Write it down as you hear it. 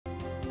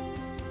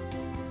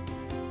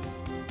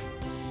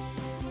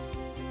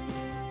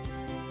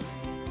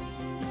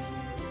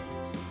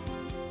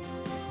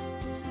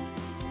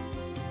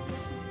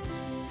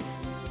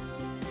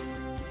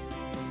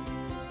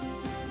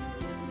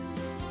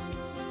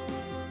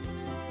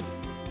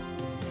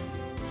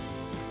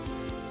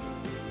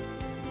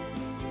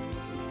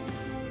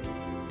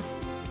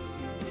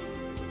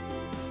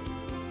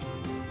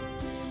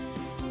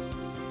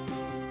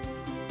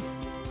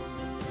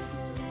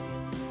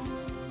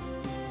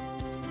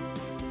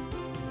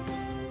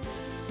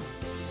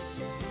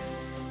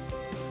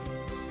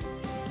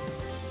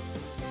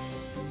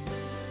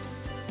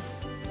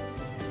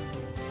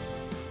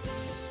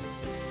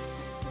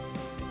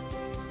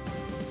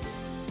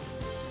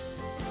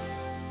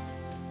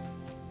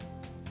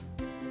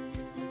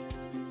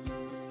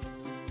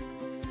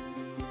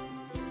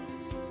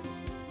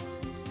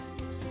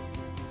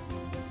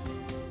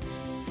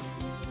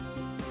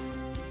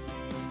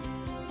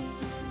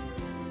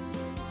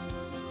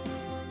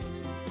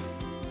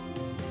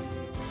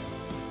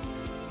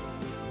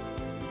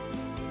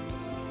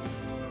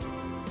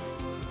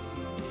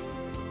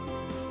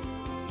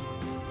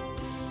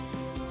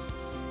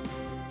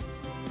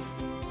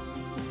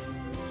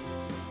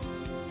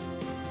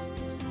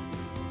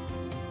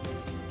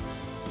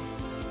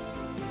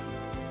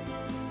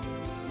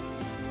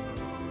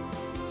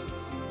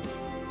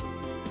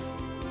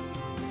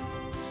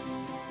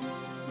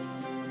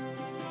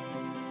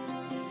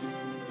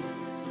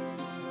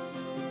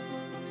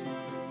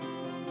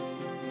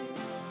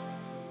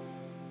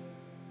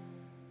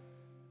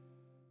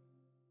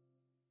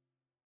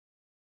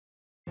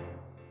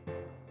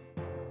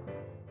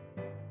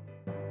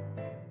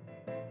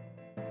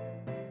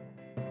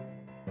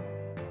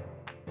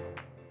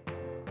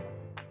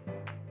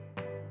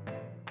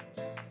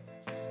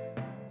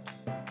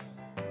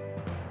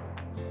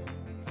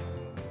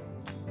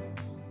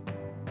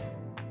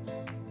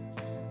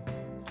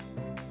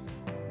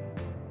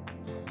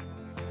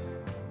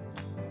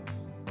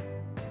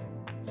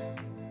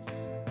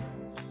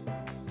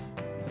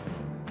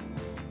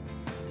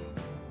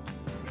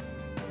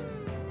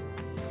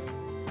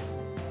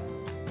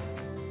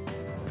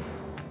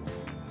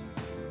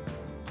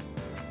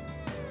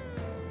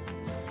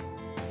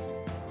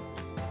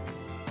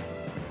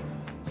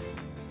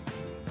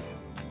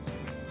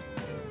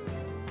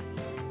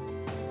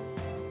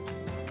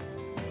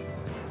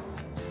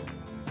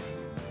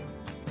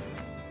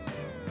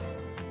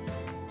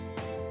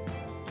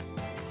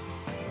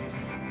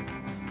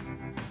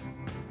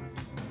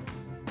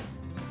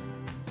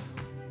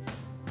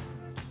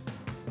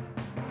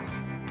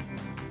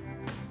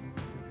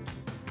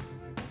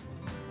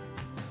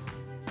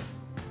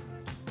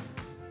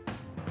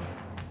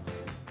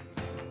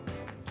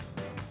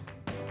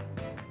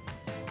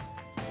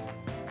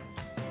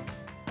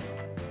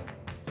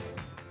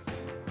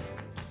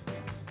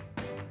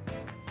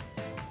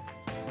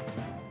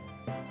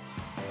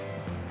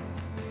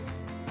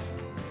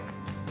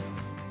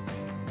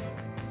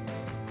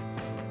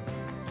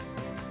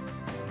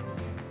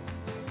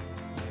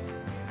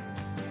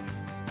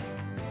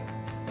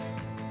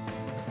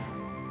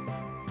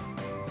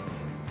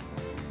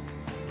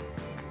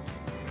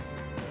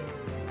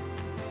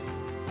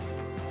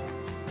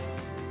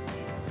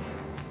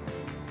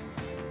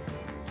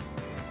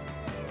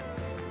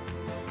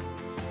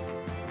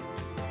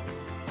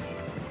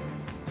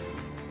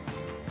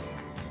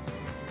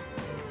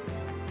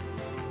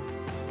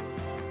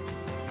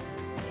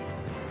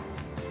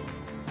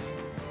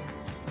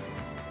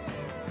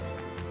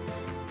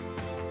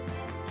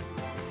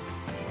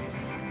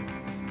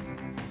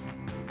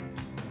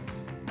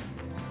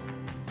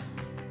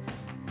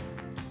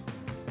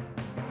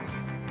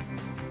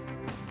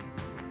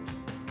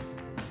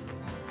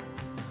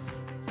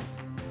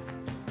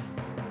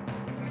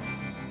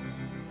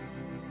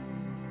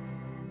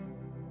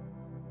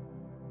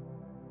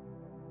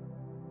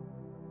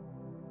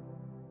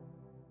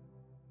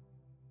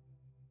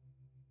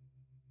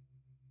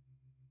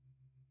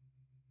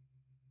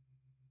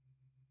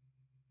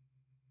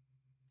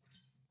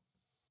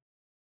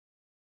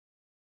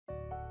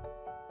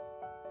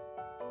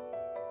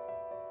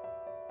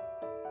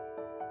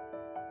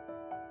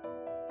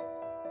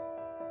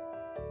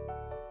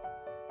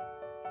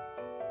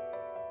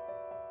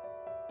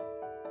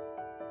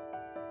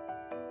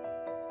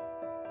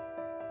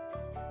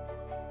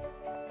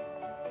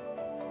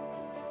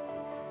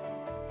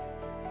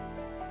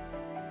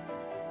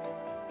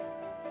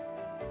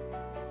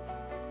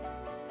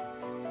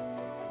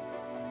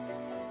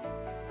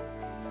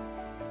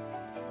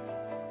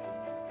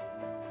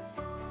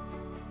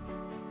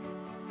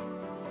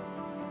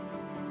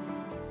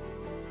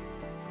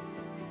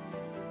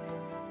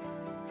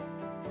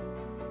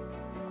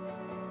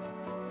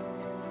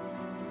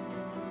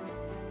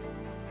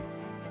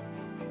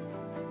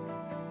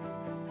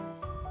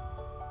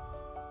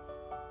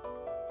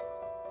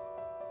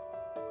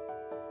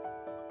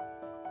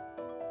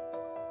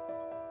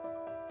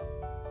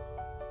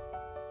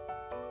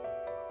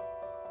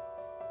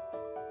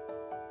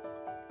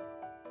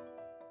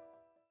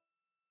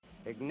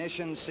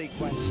Ignition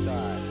sequence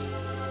start.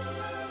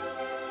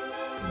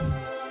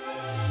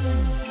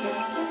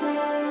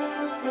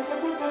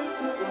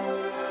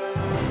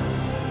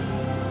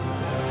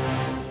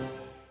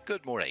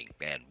 Good morning,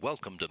 and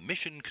welcome to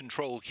Mission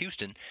Control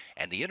Houston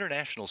and the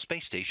International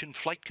Space Station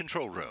Flight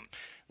Control Room.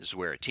 This is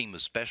where a team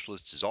of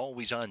specialists is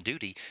always on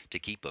duty to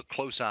keep a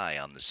close eye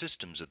on the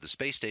systems of the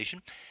space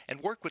station and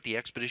work with the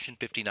Expedition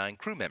 59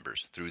 crew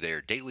members through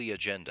their daily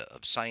agenda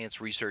of science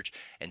research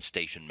and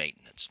station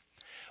maintenance.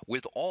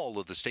 With all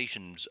of the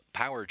station's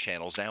power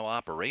channels now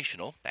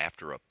operational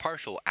after a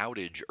partial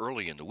outage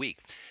early in the week,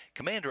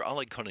 Commander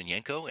Oleg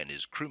Kononenko and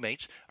his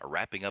crewmates are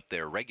wrapping up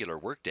their regular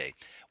workday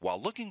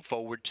while looking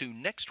forward to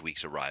next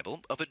week's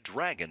arrival of a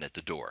Dragon at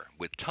the door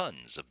with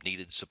tons of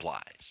needed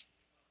supplies.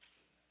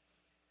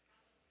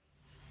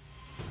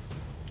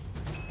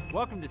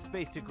 Welcome to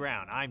Space to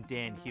Ground. I'm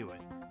Dan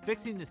Hewitt.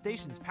 Fixing the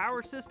station's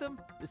power system?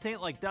 This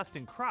ain't like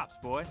dusting crops,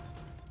 boy.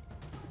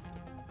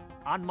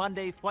 On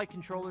Monday, flight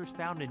controllers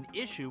found an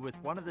issue with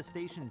one of the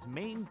station's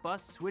main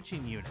bus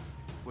switching units,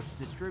 which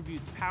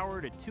distributes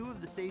power to 2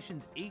 of the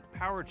station's 8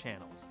 power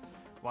channels.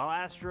 While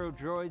Astro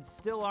droids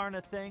still aren't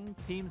a thing,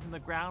 teams on the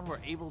ground were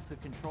able to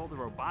control the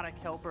robotic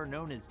helper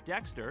known as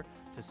Dexter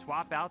to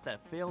swap out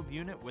that failed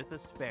unit with a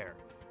spare.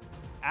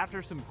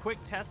 After some quick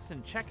tests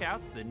and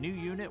checkouts, the new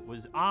unit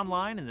was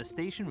online and the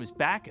station was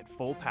back at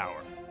full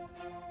power.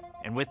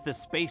 And with the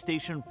space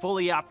station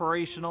fully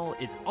operational,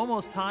 it's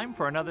almost time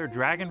for another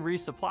Dragon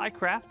resupply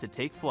craft to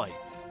take flight.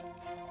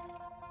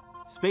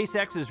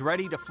 SpaceX is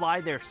ready to fly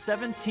their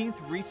 17th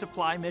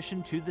resupply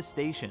mission to the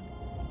station.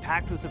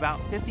 Packed with about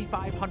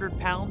 5,500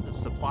 pounds of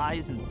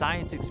supplies and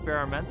science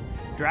experiments,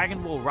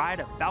 Dragon will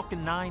ride a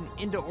Falcon 9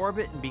 into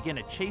orbit and begin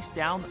a chase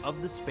down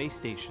of the space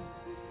station.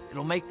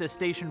 It'll make the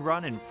station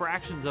run in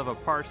fractions of a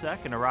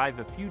parsec and arrive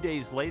a few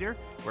days later,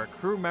 where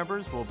crew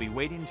members will be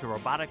waiting to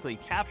robotically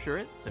capture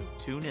it, so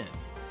tune in.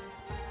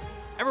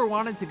 Ever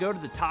wanted to go to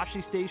the Tashi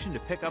station to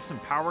pick up some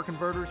power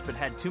converters but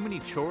had too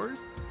many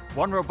chores?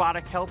 One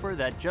robotic helper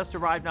that just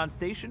arrived on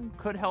station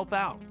could help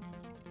out.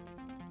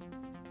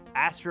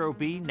 Astro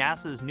B,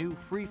 NASA's new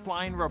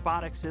free-flying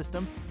robotic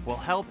system, will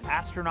help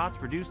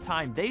astronauts reduce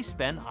time they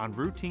spend on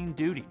routine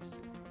duties.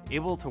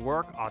 Able to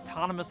work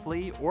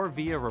autonomously or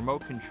via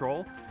remote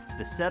control,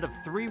 the set of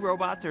 3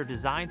 robots are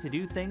designed to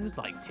do things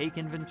like take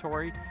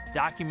inventory,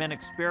 document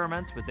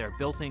experiments with their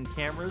built-in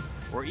cameras,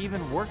 or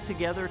even work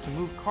together to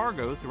move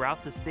cargo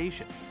throughout the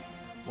station.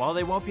 While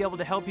they won't be able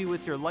to help you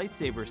with your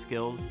lightsaber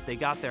skills, they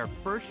got their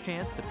first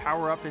chance to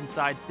power up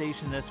inside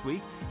station this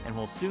week and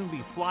will soon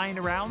be flying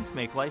around to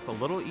make life a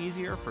little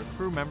easier for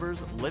crew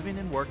members living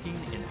and working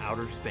in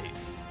outer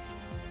space.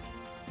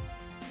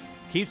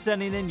 Keep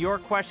sending in your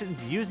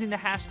questions using the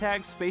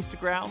hashtag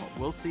 #SpaceToGround.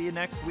 We'll see you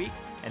next week,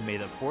 and may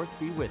the 4th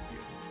be with you.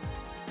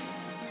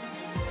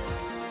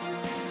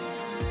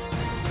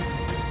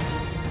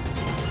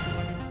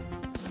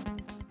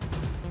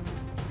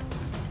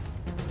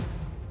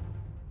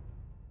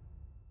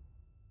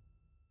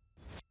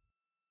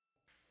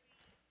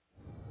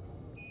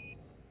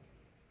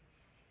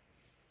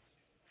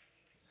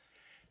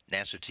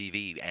 NASA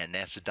TV and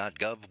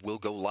NASA.gov will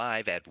go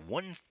live at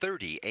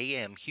 1:30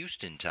 a.m.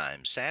 Houston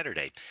time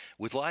Saturday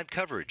with live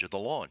coverage of the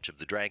launch of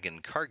the Dragon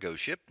cargo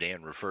ship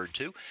Dan referred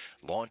to.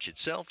 Launch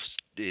itself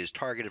is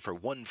targeted for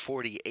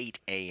 1:48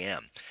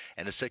 a.m.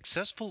 And a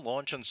successful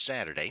launch on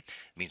Saturday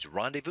means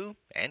rendezvous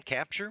and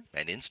capture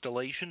and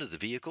installation of the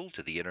vehicle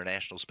to the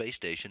International Space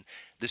Station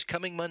this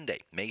coming Monday,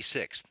 May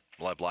 6th.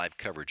 We'll have live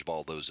coverage of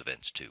all those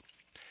events too.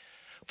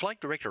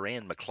 Flight Director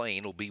Ann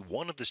McLean will be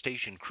one of the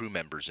station crew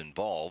members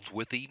involved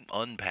with the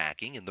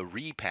unpacking and the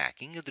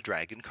repacking of the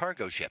Dragon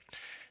cargo ship.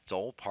 It's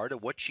all part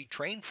of what she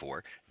trained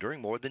for during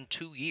more than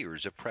 2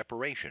 years of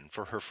preparation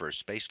for her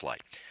first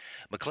spaceflight.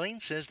 McLean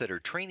says that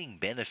her training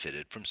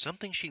benefited from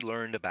something she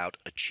learned about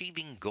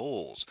achieving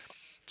goals.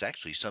 It's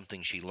actually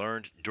something she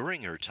learned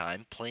during her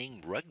time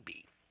playing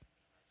rugby.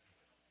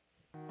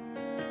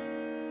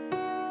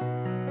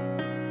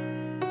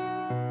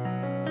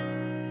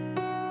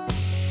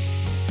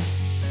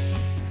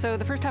 So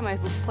the first time I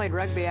played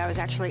rugby, I was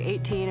actually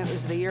 18. It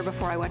was the year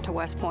before I went to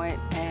West Point,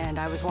 and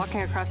I was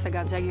walking across the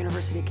Gonzaga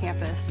University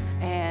campus,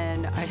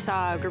 and I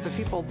saw a group of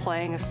people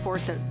playing a sport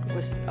that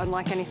was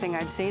unlike anything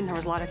I'd seen. There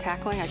was a lot of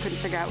tackling. I couldn't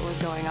figure out what was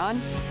going on.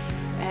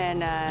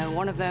 And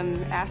one of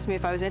them asked me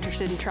if I was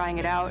interested in trying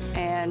it out,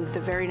 and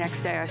the very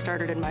next day I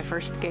started in my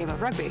first game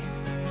of rugby.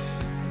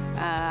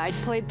 I'd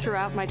played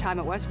throughout my time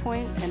at West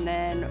Point, and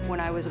then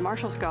when I was a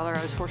Marshall Scholar,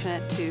 I was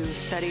fortunate to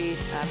study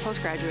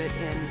postgraduate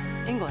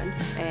in England,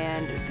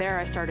 and there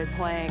I started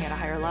playing at a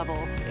higher level.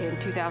 In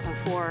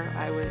 2004,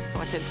 I was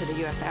selected to the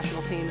U.S.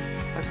 national team.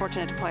 I was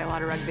fortunate to play a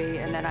lot of rugby,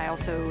 and then I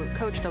also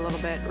coached a little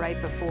bit right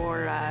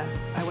before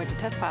I went to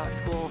test pilot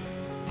school.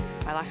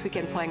 My last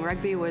weekend playing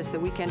rugby was the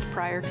weekend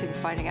prior to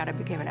finding out I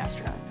became an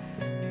astronaut.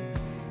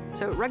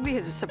 So rugby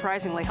has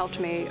surprisingly helped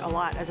me a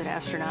lot as an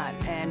astronaut,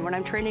 and when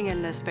I'm training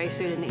in the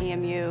spacesuit in the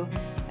EMU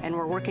and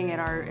we're working in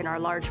our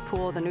large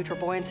pool, the neutral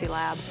buoyancy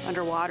lab,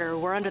 underwater.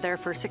 We're under there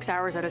for 6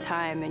 hours at a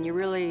time, and you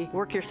really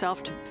work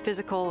yourself to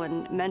physical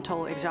and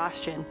mental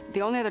exhaustion.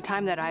 The only other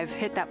time that I've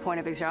hit that point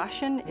of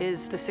exhaustion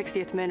is the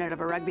 60th minute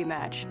of a rugby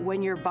match.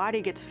 When your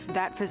body gets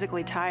that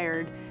physically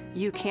tired,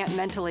 you can't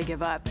mentally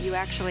give up. You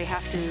actually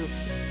have to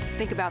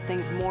think about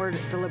things more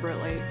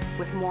deliberately,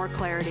 with more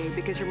clarity,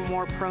 because you're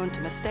more prone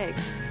to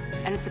mistakes.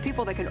 And it's the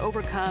people that can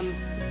overcome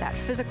that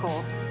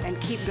physical and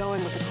keep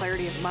going with the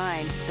clarity of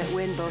mind that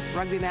win both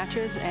rugby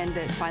matches and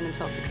that find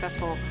themselves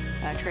successful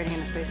training in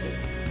the spacesuit.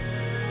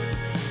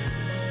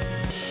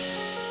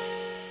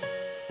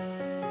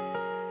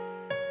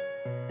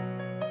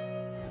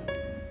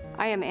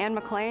 I am Anne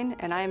McLean,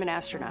 and I am an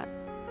astronaut.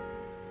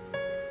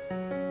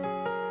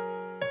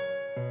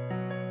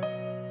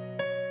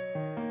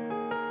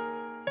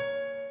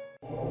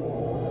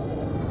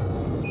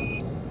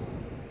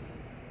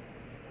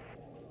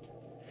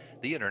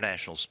 The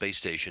International Space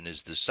Station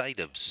is the site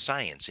of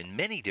science in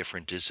many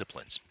different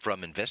disciplines,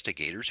 from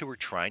investigators who are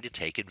trying to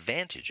take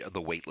advantage of the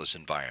weightless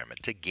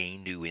environment to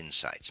gain new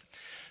insights.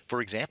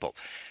 For example,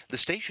 the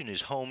station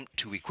is home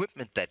to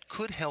equipment that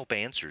could help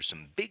answer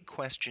some big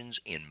questions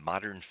in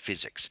modern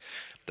physics.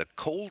 The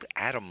Cold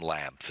Atom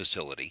Lab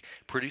facility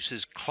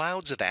produces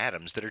clouds of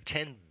atoms that are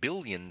 10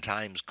 billion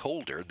times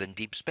colder than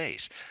deep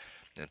space.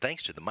 And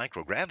thanks to the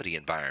microgravity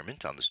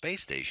environment on the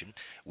space station,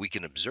 we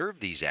can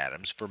observe these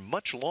atoms for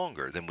much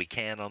longer than we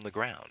can on the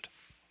ground.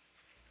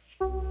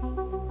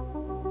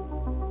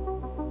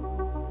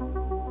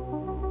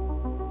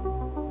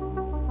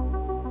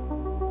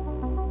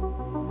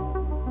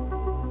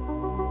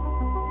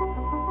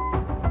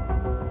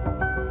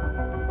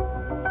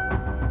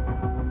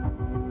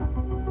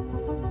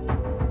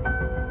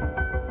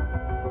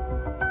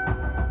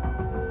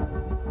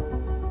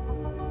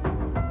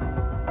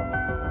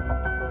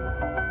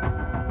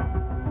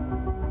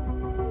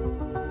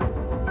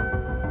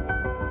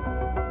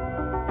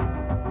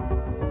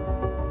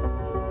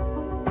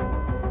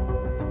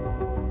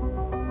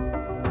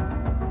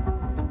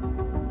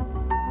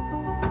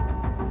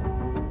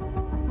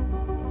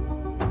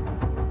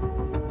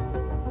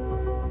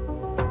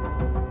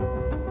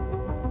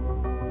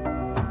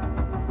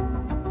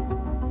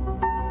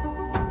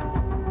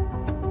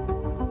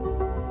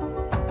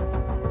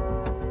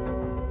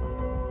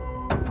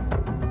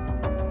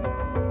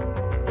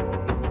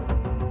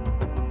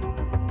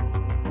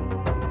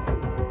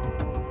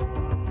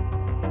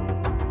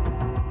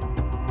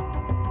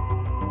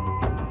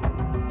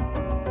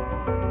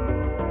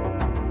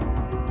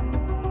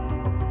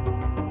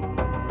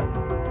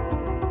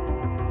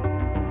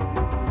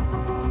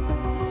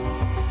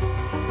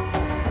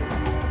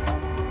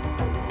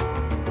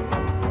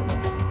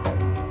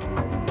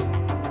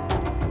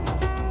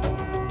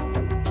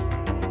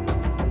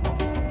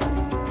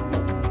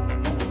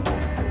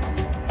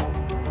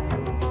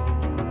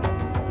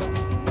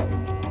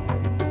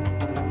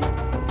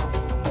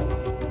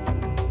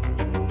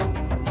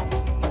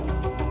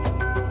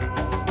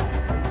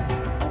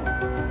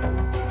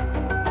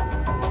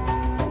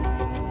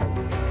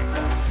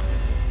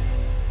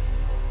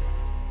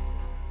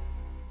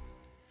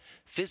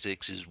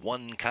 Physics is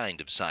one kind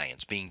of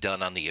science being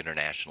done on the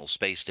International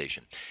Space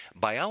Station.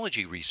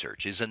 Biology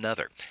research is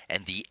another,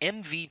 and the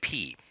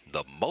MVP,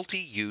 the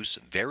Multi-Use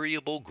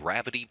Variable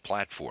Gravity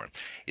Platform,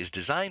 is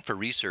designed for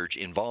research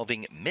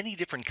involving many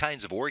different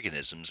kinds of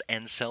organisms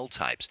and cell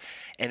types,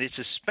 and it's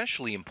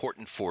especially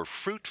important for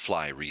fruit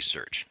fly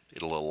research.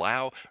 It'll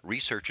allow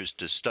researchers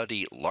to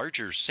study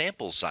larger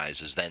sample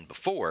sizes than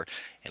before,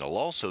 and it'll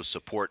also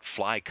support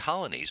fly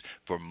colonies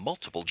for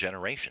multiple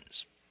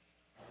generations.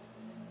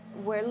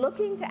 We're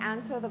looking to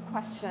answer the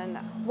question,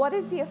 what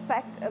is the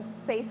effect of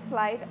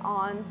spaceflight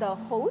on the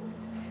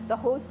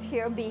host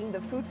here being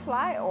the fruit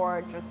fly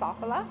or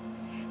Drosophila,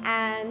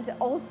 and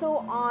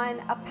also on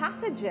a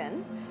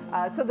pathogen.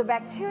 So the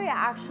bacteria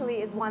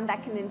actually is one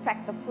that can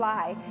infect the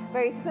fly,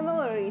 very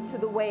similarly to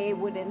the way it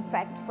would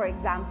infect, for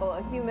example,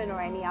 a human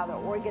or any other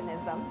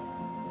organism.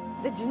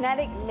 The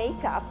genetic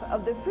makeup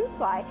of the fruit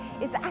fly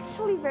is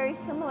actually very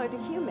similar to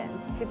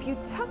humans. If you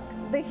took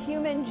the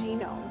human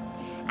genome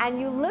and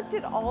you looked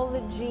at all the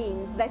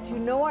genes that you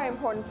know are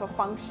important for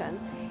function,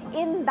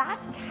 in that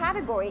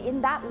category, in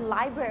that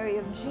library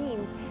of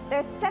genes,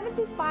 there's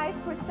 75%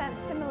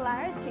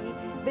 similarity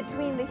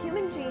between the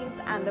human genes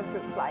and the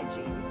fruit fly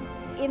genes.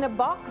 In a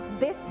box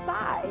this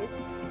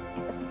size,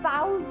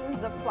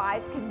 thousands of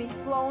flies can be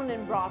flown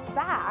and brought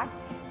back,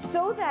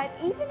 so that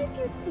even if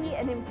you see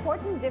an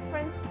important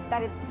difference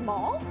that is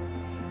small,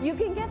 you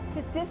can get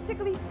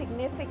statistically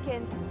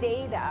significant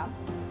data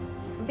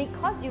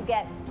because you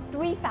get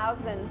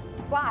 3,000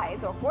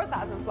 flies or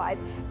 4,000 flies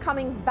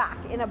coming back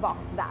in a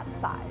box that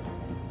size.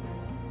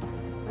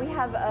 We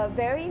have a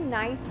very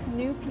nice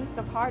new piece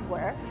of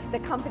hardware. The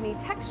company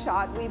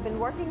TechShot, we've been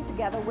working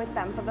together with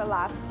them for the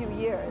last few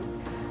years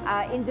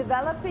in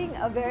developing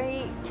a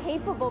very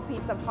capable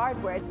piece of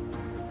hardware.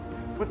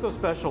 What's so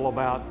special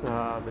about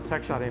the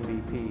TechShot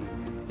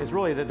MVP is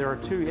really that there are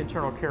 2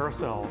 internal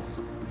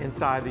carousels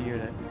inside the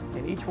unit,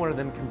 and each one of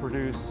them can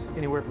produce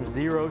anywhere from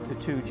 0 to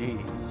 2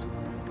 Gs.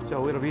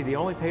 So it'll be the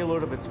only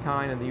payload of its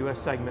kind in the U.S.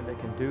 segment that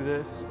can do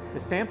this. The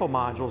sample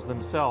modules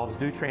themselves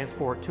do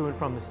transport to and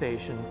from the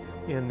station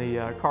in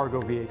the cargo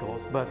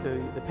vehicles, but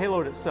the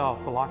payload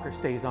itself, the locker,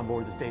 stays on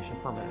board the station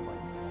permanently.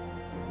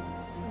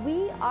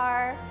 We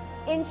are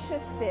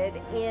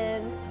interested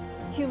in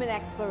human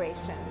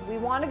exploration. We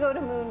want to go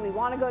to Moon, we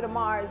want to go to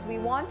Mars, we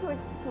want to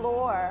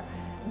explore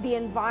the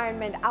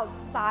environment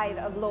outside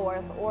of low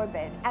Earth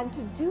orbit. And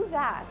to do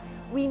that,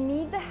 we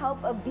need the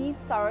help of these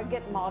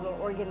surrogate model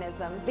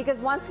organisms, because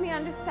once we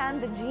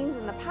understand the genes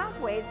and the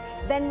pathways,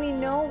 then we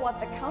know what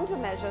the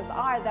countermeasures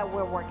are that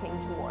we're working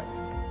towards.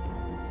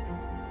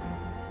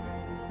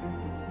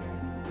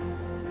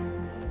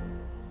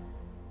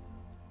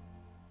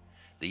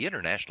 The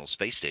International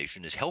Space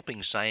Station is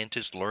helping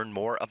scientists learn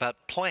more about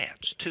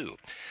plants, too.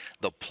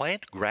 The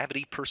Plant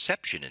Gravity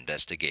Perception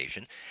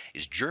Investigation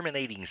is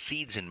germinating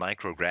seeds in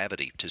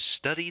microgravity to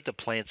study the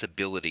plant's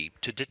ability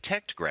to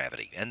detect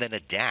gravity and then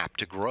adapt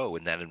to grow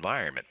in that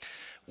environment,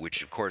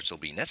 which of course will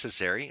be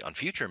necessary on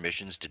future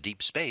missions to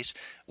deep space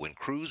when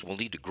crews will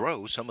need to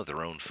grow some of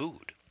their own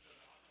food.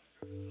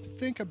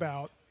 Think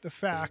about the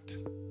fact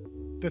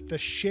that the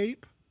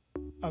shape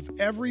of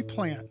every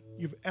plant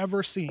you've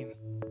ever seen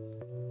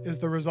is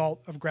the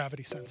result of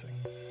gravity sensing.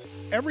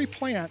 Every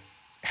plant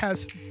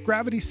has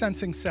gravity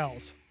sensing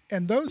cells,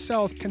 and those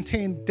cells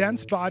contain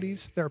dense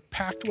bodies. They're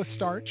packed with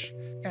starch,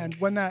 and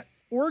when that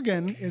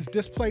organ is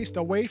displaced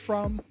away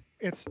from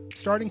its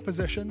starting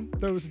position,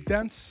 those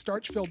dense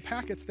starch-filled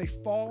packets, they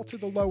fall to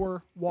the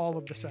lower wall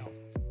of the cell.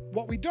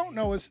 What we don't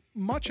know is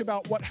much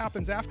about what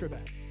happens after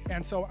that.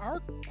 And so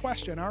our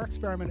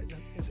experiment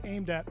is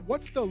aimed at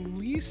what's the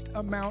least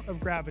amount of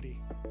gravity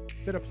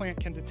that a plant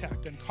can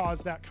detect and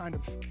cause that kind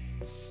of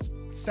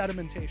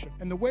sedimentation.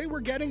 And the way we're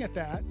getting at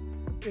that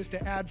is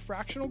to add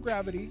fractional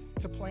gravity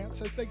to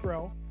plants as they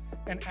grow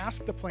and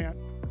ask the plant,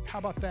 how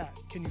about that?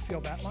 Can you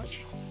feel that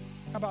much?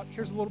 How about,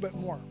 here's a little bit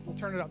more. We'll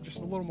turn it up just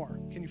a little more.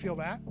 Can you feel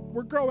that?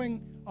 We're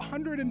growing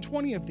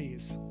 120 of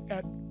these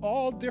at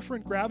all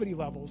different gravity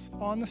levels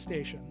on the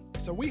station.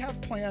 So we have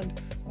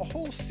planned a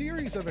whole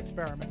series of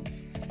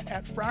experiments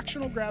at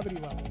fractional gravity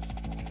levels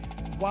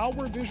while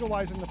we're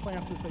visualizing the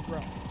plants as they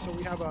grow. So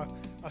we have a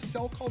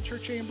cell culture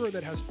chamber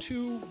that has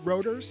 2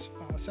 rotors,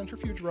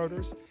 centrifuge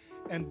rotors,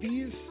 and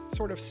these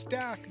sort of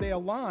stack, they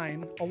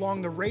align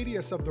along the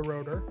radius of the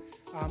rotor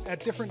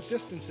at different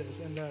distances,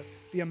 and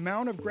the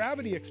amount of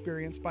gravity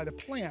experienced by the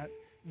plant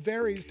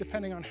varies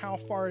depending on how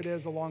far it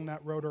is along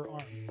that rotor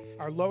arm.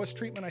 Our lowest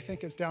treatment, I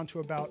think, is down to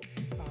about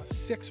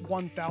 6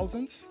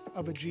 1,000ths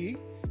of a G,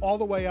 all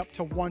the way up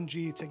to 1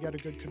 G to get a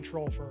good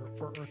control for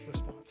Earth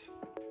response.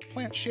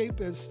 Plant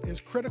shape is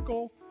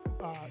critical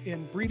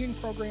in breeding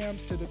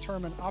programs to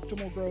determine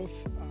optimal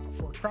growth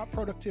for crop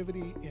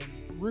productivity in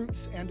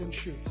roots and in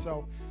shoots.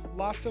 So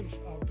lots of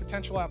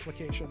potential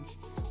applications,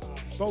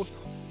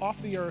 both off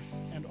the Earth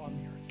and on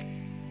the Earth.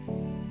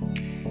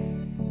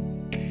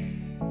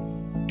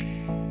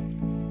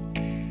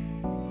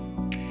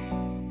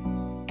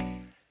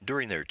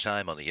 During their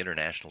time on the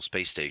International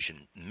Space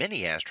Station,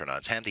 many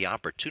astronauts have the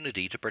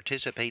opportunity to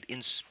participate in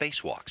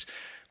spacewalks,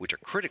 which are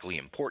critically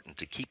important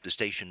to keep the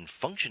station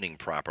functioning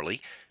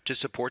properly to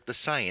support the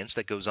science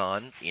that goes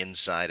on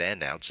inside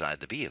and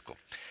outside the vehicle.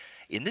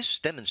 In this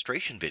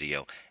demonstration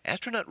video,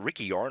 astronaut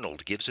Ricky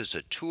Arnold gives us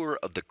a tour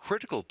of the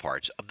critical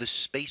parts of the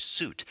space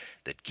suit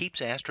that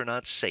keeps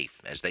astronauts safe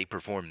as they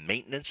perform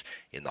maintenance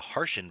in the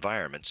harsh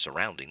environment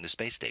surrounding the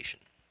space station.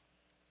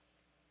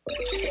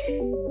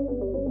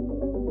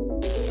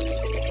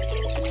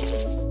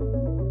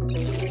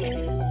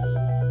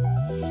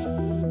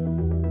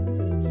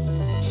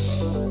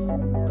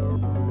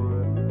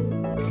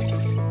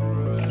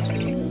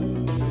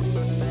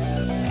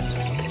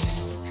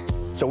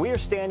 So we are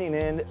standing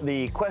in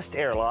the Quest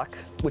airlock,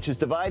 which is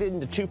divided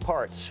into 2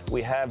 parts.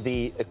 We have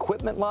the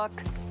equipment lock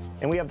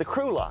and we have the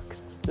crew lock.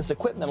 This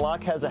equipment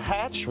lock has a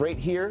hatch right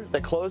here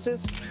that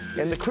closes,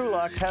 and the crew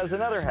lock has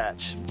another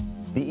hatch.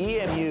 The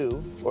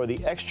EMU, or the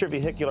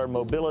Extravehicular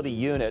Mobility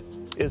Unit,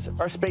 is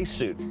our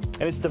spacesuit,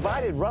 and it's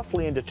divided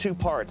roughly into 2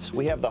 parts.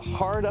 We have the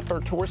hard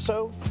upper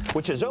torso,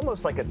 which is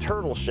almost like a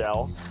turtle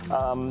shell.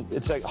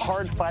 It's a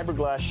hard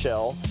fiberglass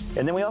shell,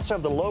 and then we also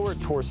have the lower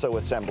torso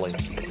assembly.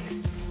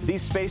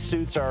 These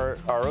spacesuits are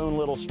our own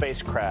little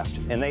spacecraft,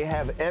 and they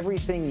have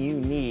everything you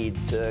need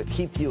to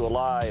keep you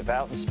alive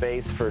out in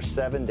space for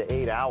 7 to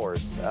 8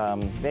 hours,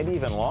 maybe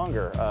even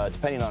longer,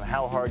 depending on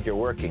how hard you're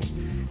working.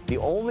 The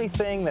only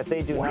thing that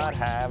they do not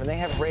have, and they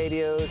have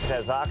radios, it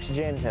has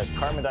oxygen, it has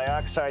carbon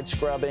dioxide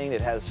scrubbing,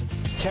 it has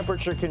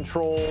temperature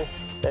control,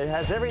 it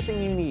has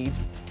everything you need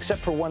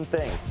except for one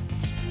thing,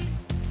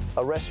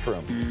 a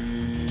restroom.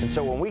 And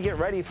so when we get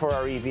ready for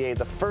our EVA,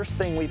 the first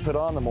thing we put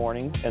on in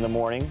the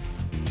morning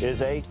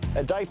is a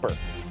diaper,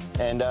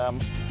 and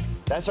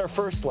that's our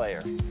first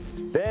layer.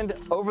 Then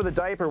over the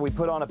diaper we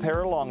put on a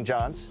pair of long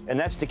johns, and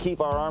that's to keep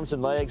our arms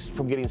and legs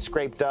from getting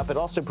scraped up. It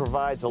also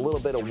provides a little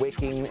bit of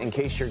wicking in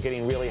case you're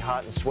getting really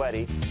hot and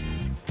sweaty.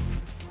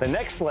 The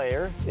next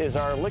layer is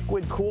our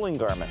liquid cooling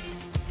garment.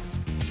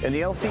 And the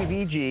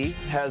LCVG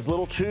has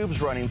little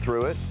tubes running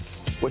through it,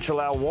 which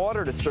allow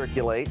water to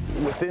circulate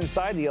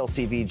inside the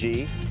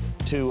LCVG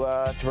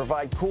to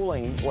provide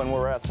cooling when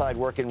we're outside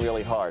working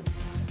really hard.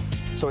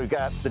 So we've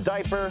got the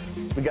diaper,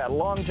 we've got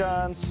long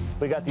johns,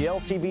 we got the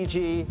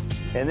LCVG,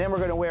 and then we're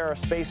going to wear our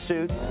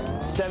spacesuit.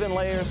 7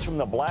 layers from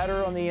the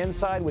bladder on the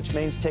inside, which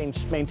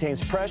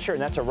maintains pressure,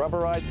 and that's a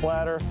rubberized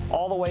bladder,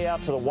 all the way out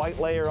to the white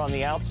layer on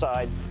the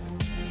outside.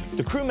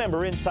 The crew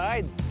member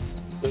inside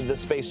the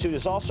spacesuit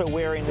is also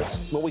wearing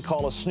this, what we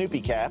call a Snoopy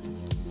cap.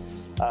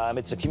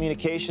 It's a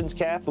communications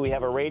cap. We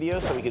have a radio,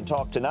 so we can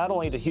talk to not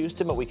only to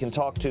Houston, but we can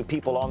talk to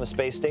people on the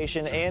space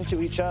station and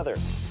to each other.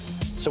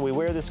 So we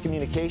wear this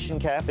communication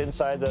cap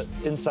inside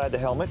the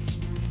helmet.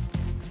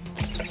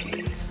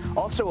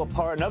 Also,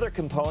 another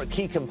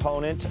key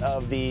component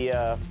of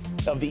the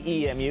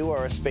EMU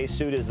or a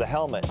spacesuit is the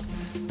helmet.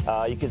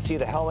 You can see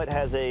the helmet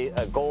has a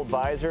gold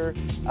visor,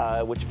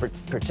 which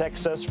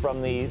protects us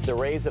from the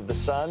rays of the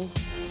sun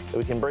that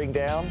we can bring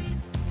down.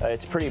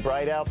 It's pretty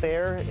bright out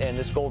there, and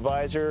this gold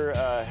visor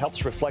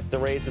helps reflect the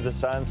rays of the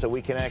sun so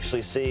we can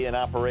actually see and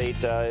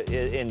operate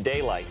in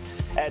daylight.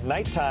 At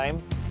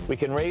nighttime, we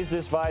can raise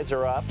this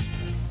visor up,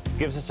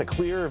 gives us a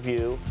clearer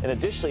view, and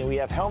additionally, we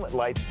have helmet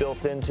lights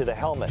built into the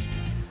helmet.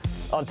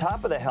 On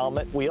top of the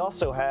helmet, we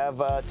also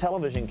have a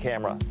television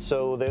camera,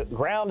 so the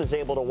ground is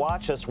able to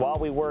watch us while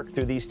we work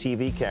through these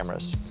TV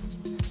cameras.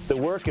 The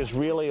work is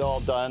really all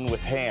done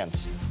with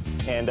hands,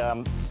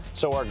 and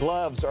so our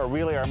gloves are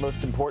really our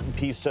most important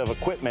piece of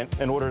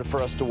equipment in order for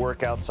us to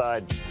work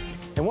outside.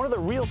 And one of the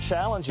real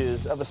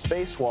challenges of a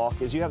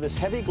spacewalk is you have this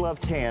heavy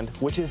gloved hand,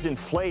 which is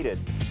inflated,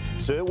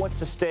 so it wants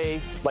to stay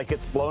like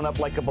it's blown up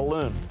like a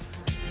balloon.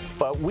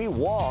 But we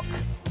walk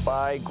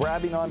by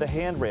grabbing onto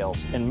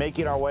handrails and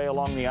making our way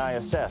along the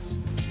ISS.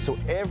 So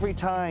every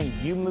time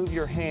you move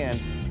your hand,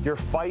 you're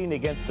fighting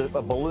against a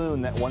balloon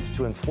that wants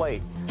to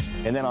inflate.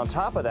 And then on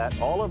top of that,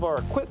 all of our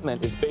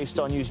equipment is based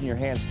on using your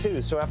hands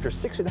too. So after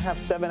 6.5,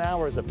 7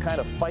 hours of kind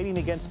of fighting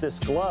against this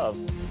glove,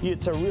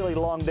 it's a really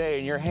long day,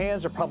 and your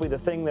hands are probably the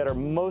thing that are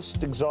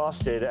most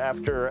exhausted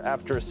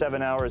after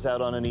 7 hours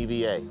out on an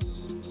EVA.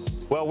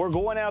 Well, we're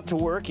going out to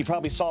work. You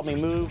probably saw me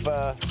move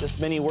this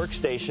mini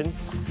workstation.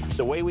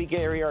 The way we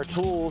carry our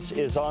tools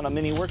is on a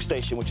mini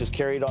workstation, which is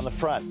carried on the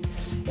front.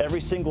 Every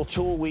single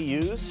tool we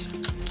use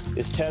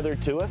is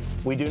tethered to us.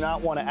 We do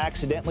not want to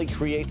accidentally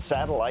create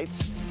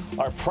satellites.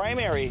 Our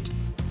primary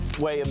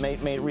way of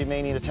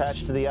remaining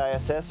attached to the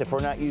ISS, if we're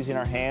not using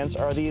our hands,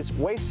 are these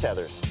waist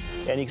tethers.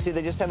 And you can see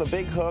they just have a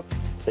big hook.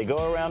 They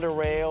go around a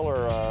rail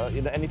or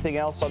anything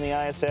else on the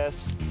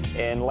ISS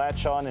and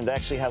latch on, and it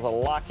actually has a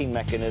locking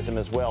mechanism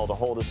as well to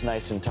hold us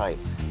nice and tight.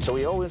 So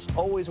we always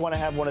want to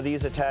have one of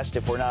these attached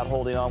if we're not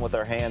holding on with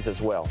our hands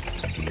as well.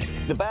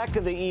 The back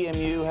of the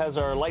EMU has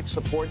our life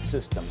support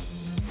system.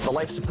 The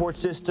life support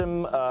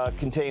system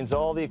contains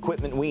all the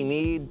equipment we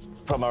need,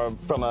 from a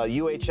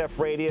UHF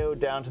radio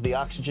down to the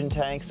oxygen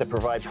tanks that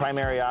provide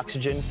primary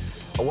oxygen.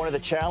 One of the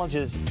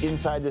challenges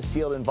inside this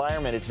sealed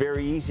environment, it's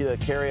very easy to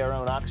carry our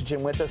own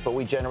oxygen with us, but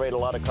we generate a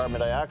lot of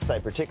carbon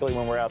dioxide, particularly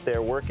when we're out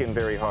there working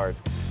very hard.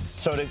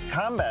 So to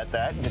combat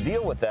that, and to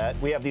deal with that,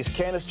 we have these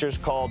canisters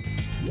called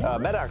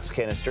Medox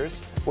canisters,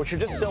 which are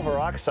just silver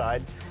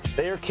oxide.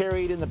 They are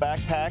carried in the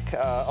backpack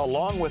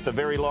along with a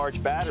very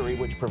large battery,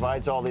 which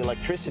provides all the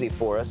electricity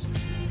for us.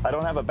 I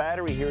don't have a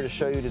battery here to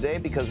show you today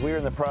because we're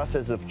in the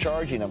process of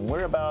charging them.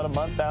 We're about a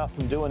month out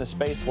from doing a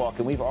spacewalk,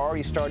 and we've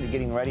already started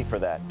getting ready for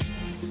that.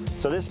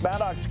 So this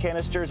Medox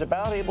canister is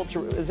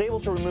able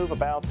to remove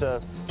about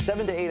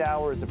 7 to 8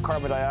 hours of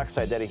carbon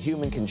dioxide that a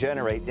human can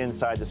generate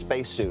inside the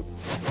spacesuit.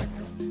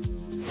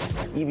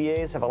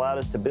 EVAs have allowed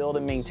us to build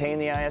and maintain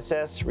the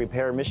ISS,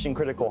 repair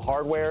mission-critical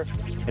hardware,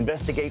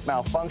 investigate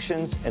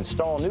malfunctions,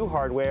 install new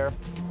hardware,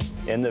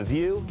 and the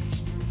view,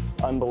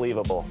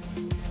 unbelievable.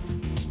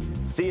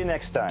 See you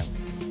next time.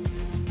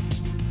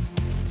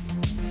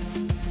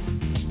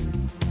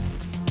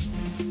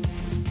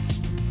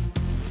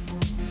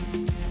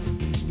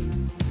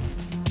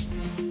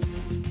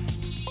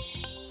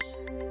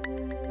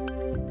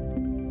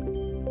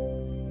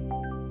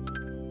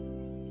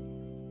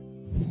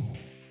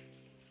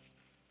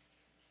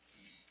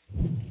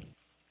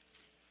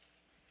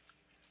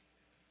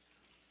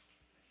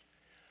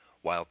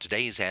 While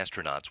today's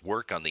astronauts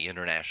work on the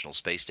International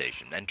Space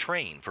Station and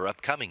train for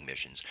upcoming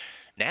missions,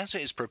 NASA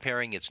is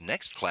preparing its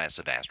next class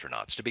of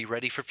astronauts to be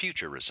ready for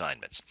future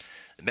assignments.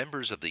 The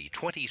members of the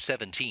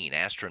 2017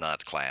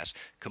 astronaut class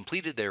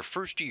completed their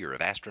first year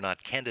of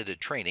astronaut candidate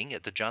training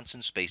at the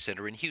Johnson Space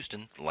Center in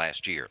Houston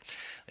last year.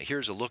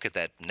 Here's a look at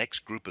that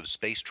next group of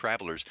space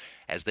travelers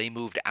as they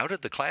moved out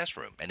of the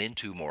classroom and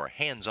into more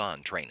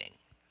hands-on training.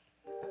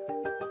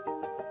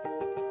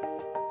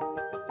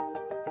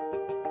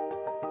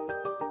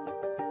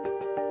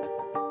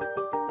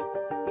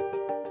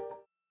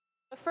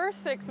 The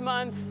first 6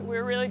 months, we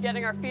were really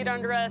getting our feet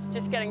under us,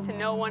 just getting to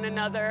know one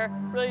another,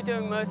 really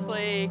doing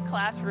mostly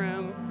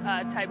classroom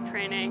type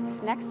training.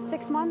 Next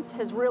 6 months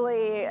has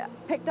really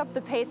picked up the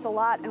pace a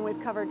lot, and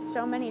we've covered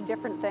so many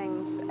different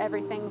things.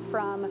 Everything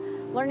from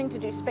learning to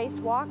do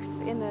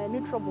spacewalks in the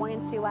neutral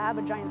buoyancy lab,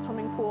 a giant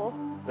swimming pool.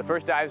 The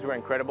first dives were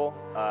incredible.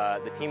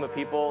 The team of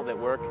people that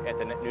work at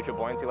the Neutral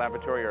Buoyancy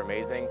Laboratory are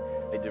amazing.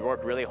 They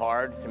work really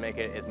hard to make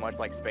it as much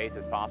like space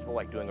as possible,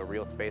 like doing a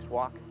real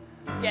spacewalk.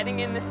 Getting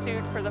in the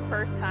suit for the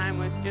first time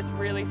was just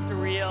really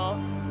surreal.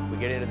 We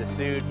get into the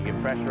suit, you get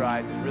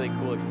pressurized. It's a really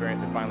cool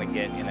experience to finally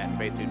get in that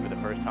spacesuit for the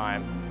first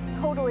time.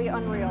 Totally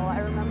unreal. I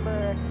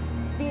remember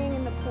being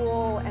in the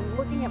pool and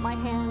looking at my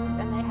hands,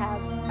 and they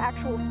have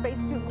actual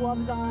spacesuit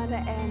gloves on,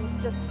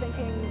 and just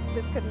thinking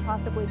this couldn't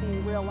possibly be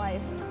real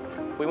life.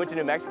 We went to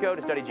New Mexico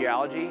to study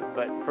geology,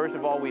 but first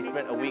of all, we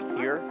spent a week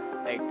here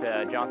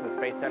at Johnson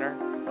Space Center,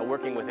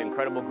 working with an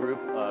incredible group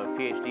of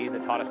PhDs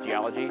that taught us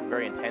geology,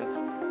 very intense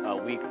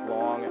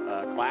week-long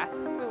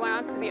class. We went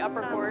out to the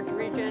upper gorge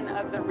region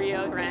of the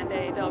Rio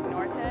Grande del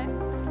Norte,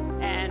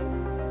 and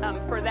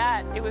for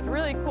that, it was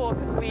really cool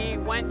because we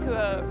went to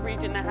a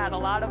region that had a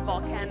lot of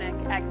volcanic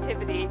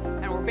activity,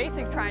 and we're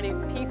basically trying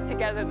to piece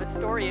together the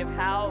story of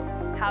how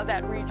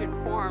that region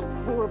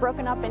formed. We were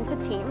broken up into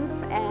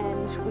teams,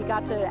 and we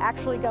got to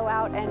actually go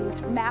out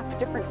and map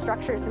different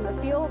structures in the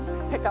field,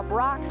 pick up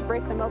rocks,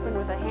 break them open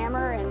with a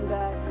hammer, and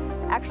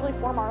actually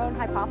form our own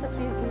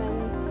hypotheses, and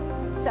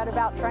then set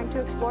about trying to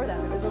explore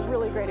them. It was a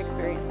really great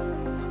experience.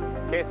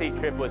 KSC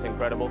trip was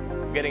incredible.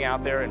 Getting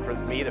out there, and for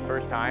me, the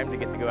first time to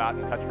get to go out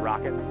and touch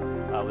rockets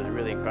was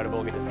really incredible.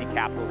 We get to see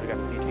capsules, we got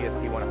to see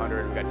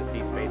CST-100, we got to see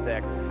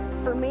SpaceX.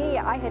 For me,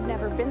 I had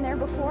never been there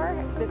before.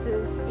 This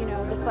is,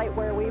 the site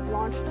where we've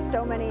launched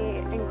so many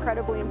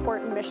incredibly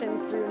important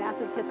missions through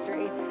NASA's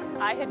history.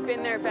 I had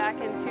been there back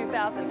in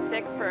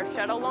 2006 for a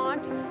shuttle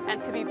launch,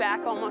 and to be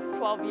back almost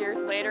 12 years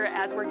later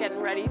as we're getting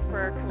ready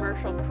for a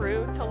commercial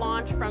crew to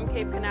launch from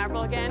Cape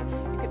Canaveral again,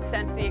 you could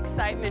sense the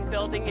excitement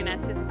building in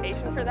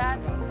anticipation for that.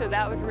 So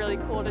that was really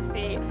cool to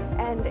see.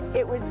 And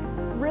it was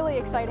really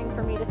exciting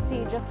for me to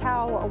see just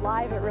how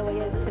alive it really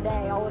is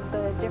today, all of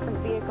the different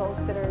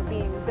vehicles that are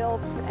being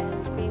built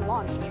and being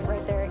launched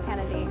right there at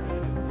Kennedy.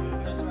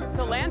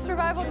 The land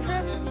survival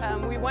trip,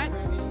 we went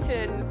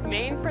to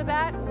Maine for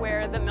that,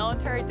 where the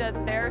military does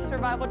their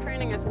survival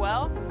training as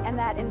well. And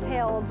that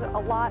entailed a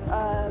lot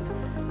of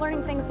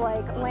learning things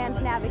like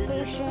land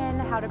navigation,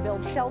 how to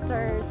build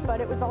shelters,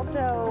 but it was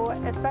also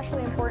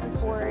especially important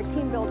for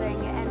team building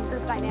and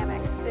group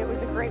dynamics. It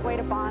was a great way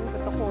to bond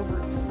with the whole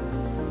group.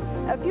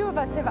 A few of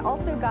us have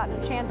also gotten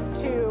a chance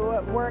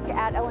to work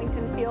at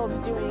Ellington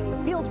Field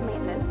doing field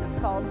maintenance, it's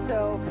called.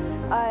 So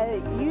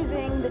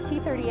using the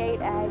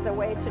T-38 as a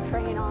way to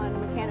train on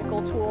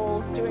mechanical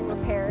tools, doing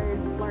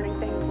repairs, learning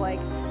things like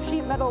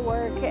sheet metal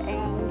work,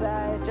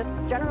 and just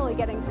generally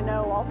getting to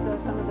know also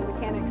some of the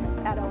mechanics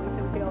at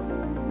Ellington Field.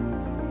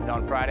 And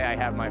on Friday, I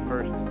have my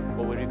first,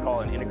 what we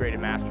call an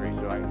integrated mastery.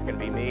 So it's going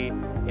to be me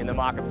in the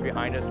mock-ups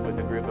behind us with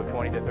a group of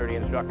 20 to 30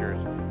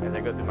 instructors as I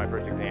go through my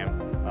first exam,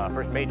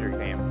 first major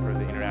exam for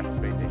the International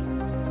Space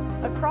Station.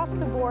 Across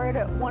the board,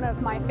 one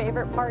of my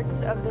favorite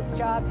parts of this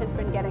job has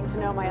been getting to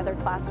know my other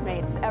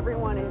classmates.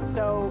 Everyone is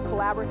so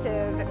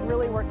collaborative,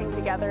 really working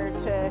together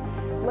to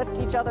lift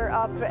each other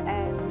up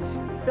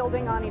and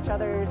building on each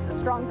other's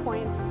strong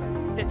points.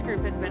 This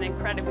group has been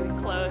incredibly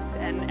close,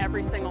 and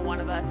every single one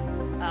of us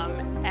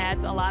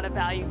adds a lot of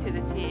value to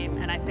the team,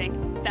 and I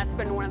think that's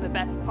been one of the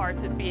best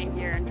parts of being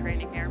here and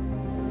training here.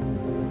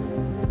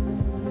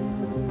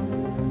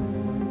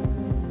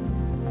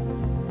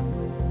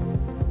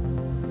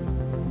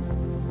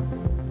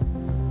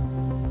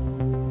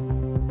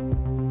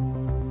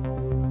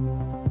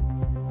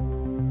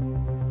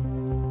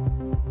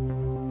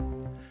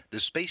 The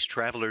space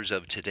travelers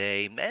of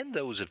today and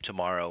those of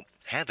tomorrow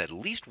have at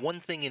least one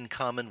thing in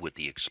common with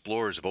the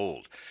explorers of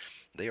old.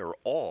 They are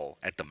all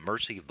at the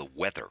mercy of the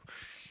weather.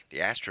 The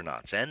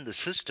astronauts and the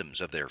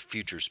systems of their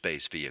future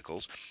space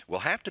vehicles will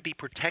have to be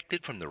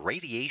protected from the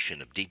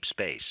radiation of deep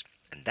space.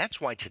 And that's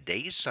why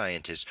today's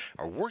scientists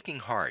are working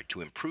hard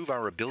to improve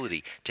our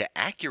ability to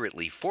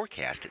accurately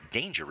forecast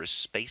dangerous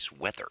space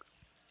weather.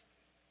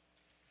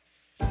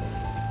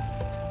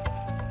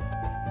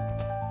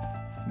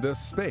 The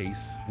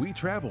space we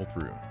travel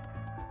through.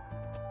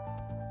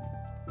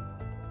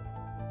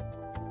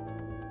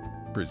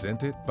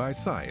 Presented by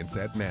Science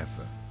at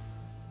NASA.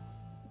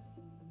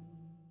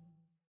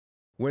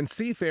 When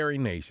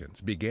seafaring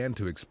nations began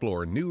to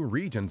explore new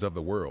regions of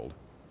the world,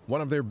 one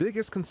of their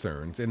biggest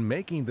concerns in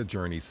making the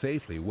journey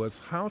safely was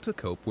how to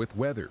cope with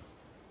weather.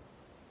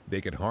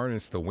 They could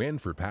harness the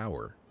wind for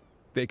power.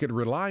 They could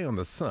rely on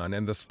the sun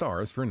and the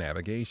stars for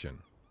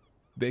navigation.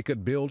 They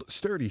could build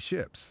sturdy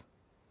ships.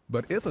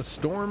 But if a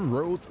storm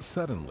rose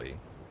suddenly,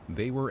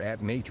 they were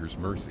at nature's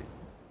mercy.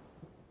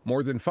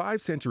 More than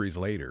 5 centuries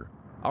later,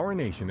 our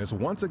nation is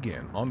once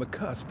again on the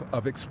cusp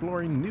of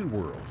exploring new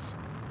worlds.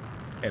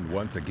 And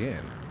once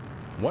again,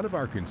 one of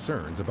our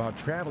concerns about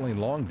traveling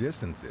long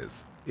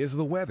distances is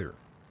the weather,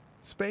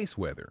 space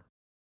weather.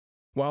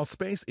 While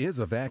space is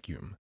a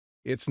vacuum,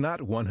 It's not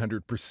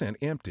 100%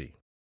 empty.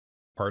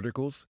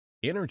 Particles,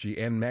 energy,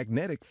 and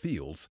magnetic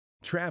fields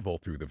travel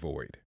through the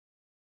void.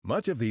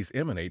 Much of these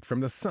emanate from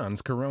the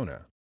sun's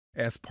corona,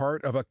 as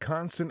part of a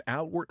constant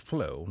outward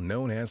flow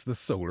known as the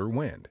solar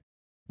wind,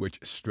 which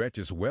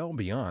stretches well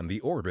beyond the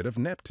orbit of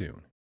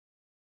Neptune.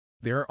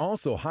 There are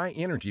also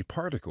high-energy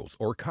particles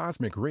or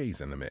cosmic rays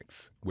in the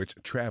mix, which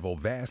travel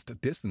vast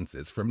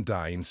distances from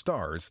dying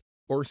stars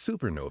or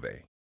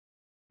supernovae.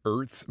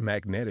 Earth's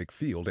magnetic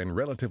field and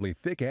relatively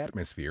thick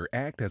atmosphere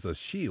act as a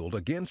shield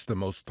against the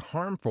most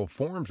harmful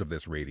forms of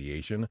this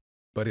radiation,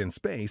 but in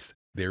space,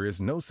 there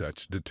is no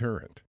such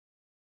deterrent.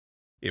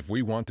 If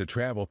we want to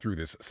travel through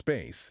this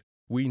space,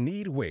 we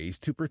need ways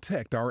to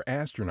protect our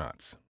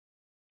astronauts.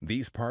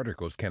 These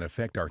particles can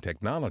affect our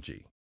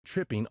technology,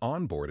 tripping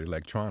onboard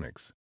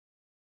electronics.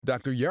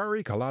 Dr.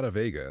 Yari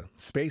Calatavega,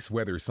 space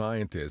weather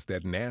scientist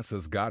at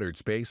NASA's Goddard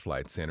Space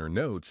Flight Center,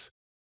 notes,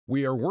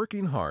 "We are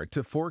working hard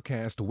to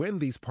forecast when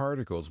these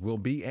particles will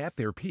be at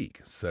their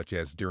peak, such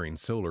as during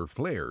solar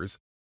flares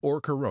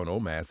or coronal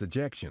mass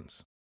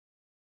ejections.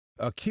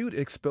 Acute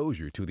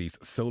exposure to these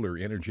solar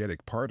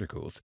energetic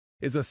particles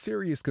is a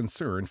serious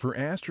concern for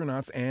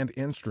astronauts and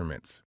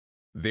instruments.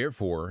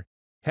 Therefore,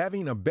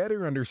 having a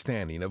better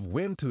understanding of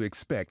when to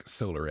expect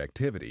solar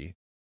activity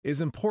is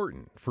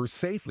important for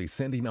safely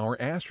sending our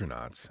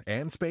astronauts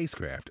and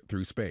spacecraft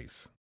through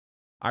space."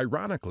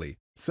 Ironically,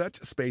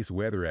 such space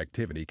weather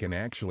activity can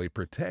actually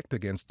protect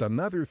against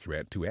another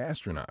threat to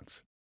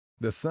astronauts.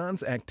 The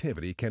sun's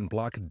activity can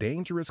block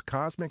dangerous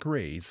cosmic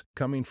rays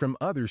coming from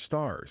other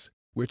stars,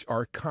 which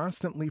are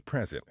constantly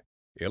present,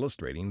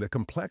 illustrating the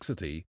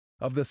complexity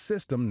of the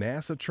system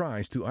NASA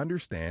tries to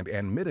understand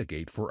and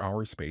mitigate for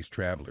our space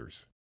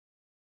travelers.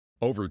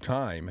 Over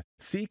time,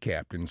 sea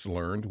captains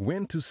learned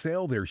when to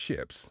sail their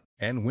ships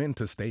and when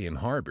to stay in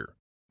harbor,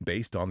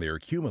 based on their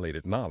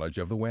accumulated knowledge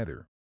of the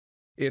weather.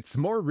 It's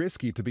more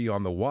risky to be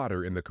on the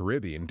water in the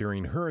Caribbean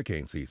during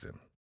hurricane season,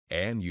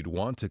 and you'd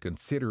want to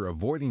consider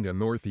avoiding the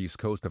northeast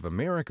coast of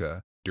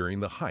America during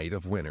the height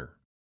of winter.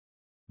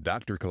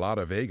 Dr.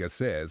 Calatavega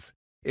says,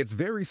 "It's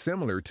very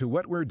similar to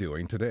what we're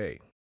doing today.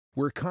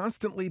 We're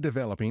constantly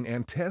developing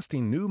and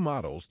testing new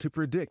models to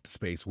predict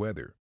space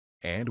weather,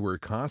 and we're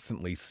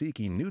constantly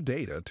seeking new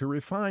data to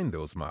refine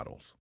those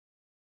models."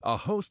 A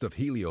host of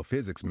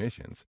heliophysics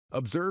missions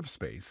observe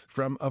space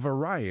from a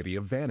variety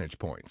of vantage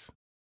points,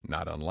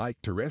 not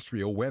unlike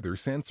terrestrial weather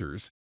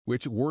sensors,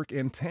 which work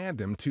in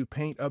tandem to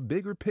paint a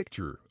bigger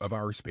picture of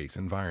our space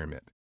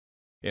environment.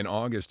 In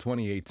August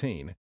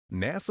 2018,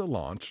 NASA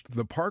launched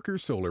the Parker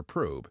Solar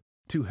Probe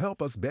to help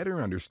us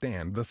better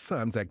understand the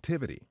sun's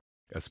activity,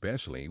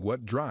 especially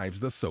what drives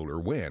the solar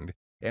wind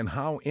and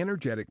how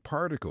energetic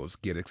particles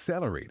get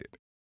accelerated.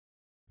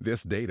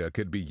 This data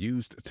could be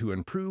used to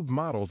improve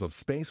models of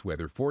space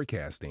weather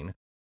forecasting,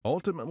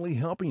 ultimately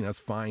helping us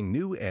find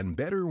new and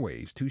better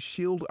ways to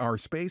shield our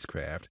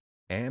spacecraft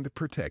and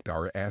protect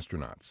our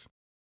astronauts.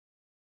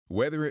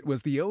 Whether it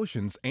was the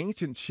oceans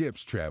ancient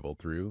ships traveled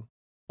through,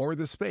 or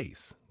the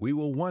space we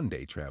will one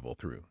day travel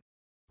through,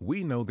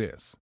 we know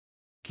this: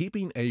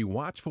 keeping a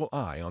watchful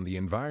eye on the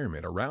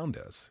environment around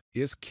us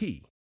is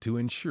key to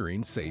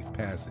ensuring safe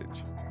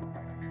passage.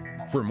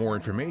 For more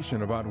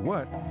information about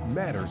what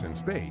matters in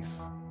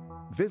space,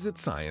 visit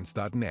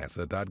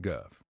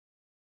science.nasa.gov.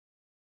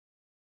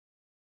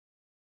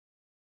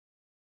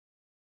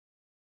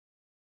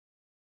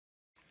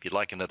 If you'd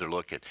like another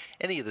look at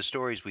any of the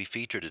stories we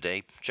feature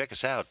today, check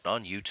us out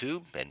on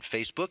YouTube and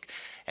Facebook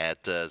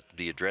at the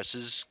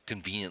addresses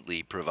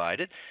conveniently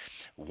provided.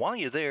 While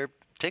you're there,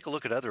 take a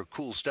look at other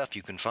cool stuff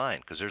you can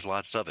find, because there's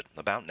lots of it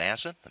about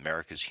NASA,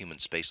 America's human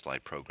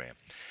spaceflight program.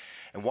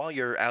 And while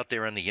you're out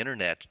there on the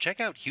internet, check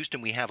out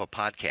Houston We Have a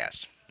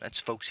Podcast. That's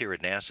folks here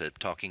at NASA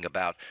talking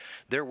about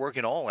their work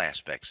in all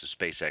aspects of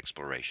space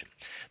exploration.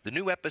 The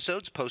new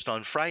episodes post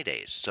on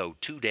Fridays, so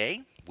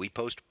today we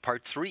post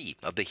part 3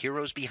 of the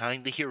Heroes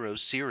Behind the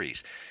Heroes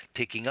series,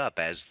 picking up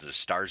as the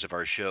stars of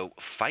our show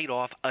fight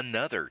off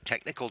another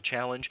technical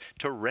challenge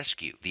to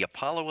rescue the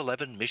Apollo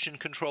 11 mission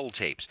control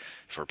tapes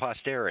for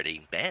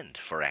posterity and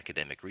for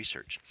academic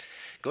research.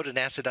 Go to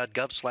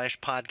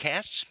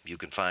nasa.gov/podcasts. You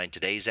can find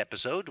today's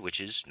episode, which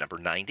is number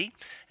 90,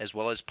 as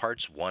well as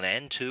parts 1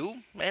 and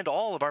 2, and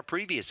all of our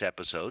previous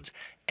episodes,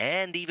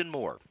 and even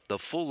more. The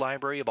full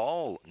library of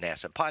all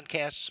NASA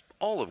podcasts,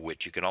 all of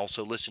which you can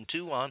also listen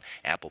to on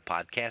Apple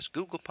Podcasts,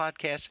 Google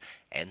Podcasts,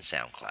 and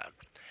SoundCloud.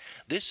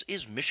 This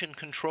is Mission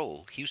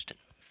Control, Houston.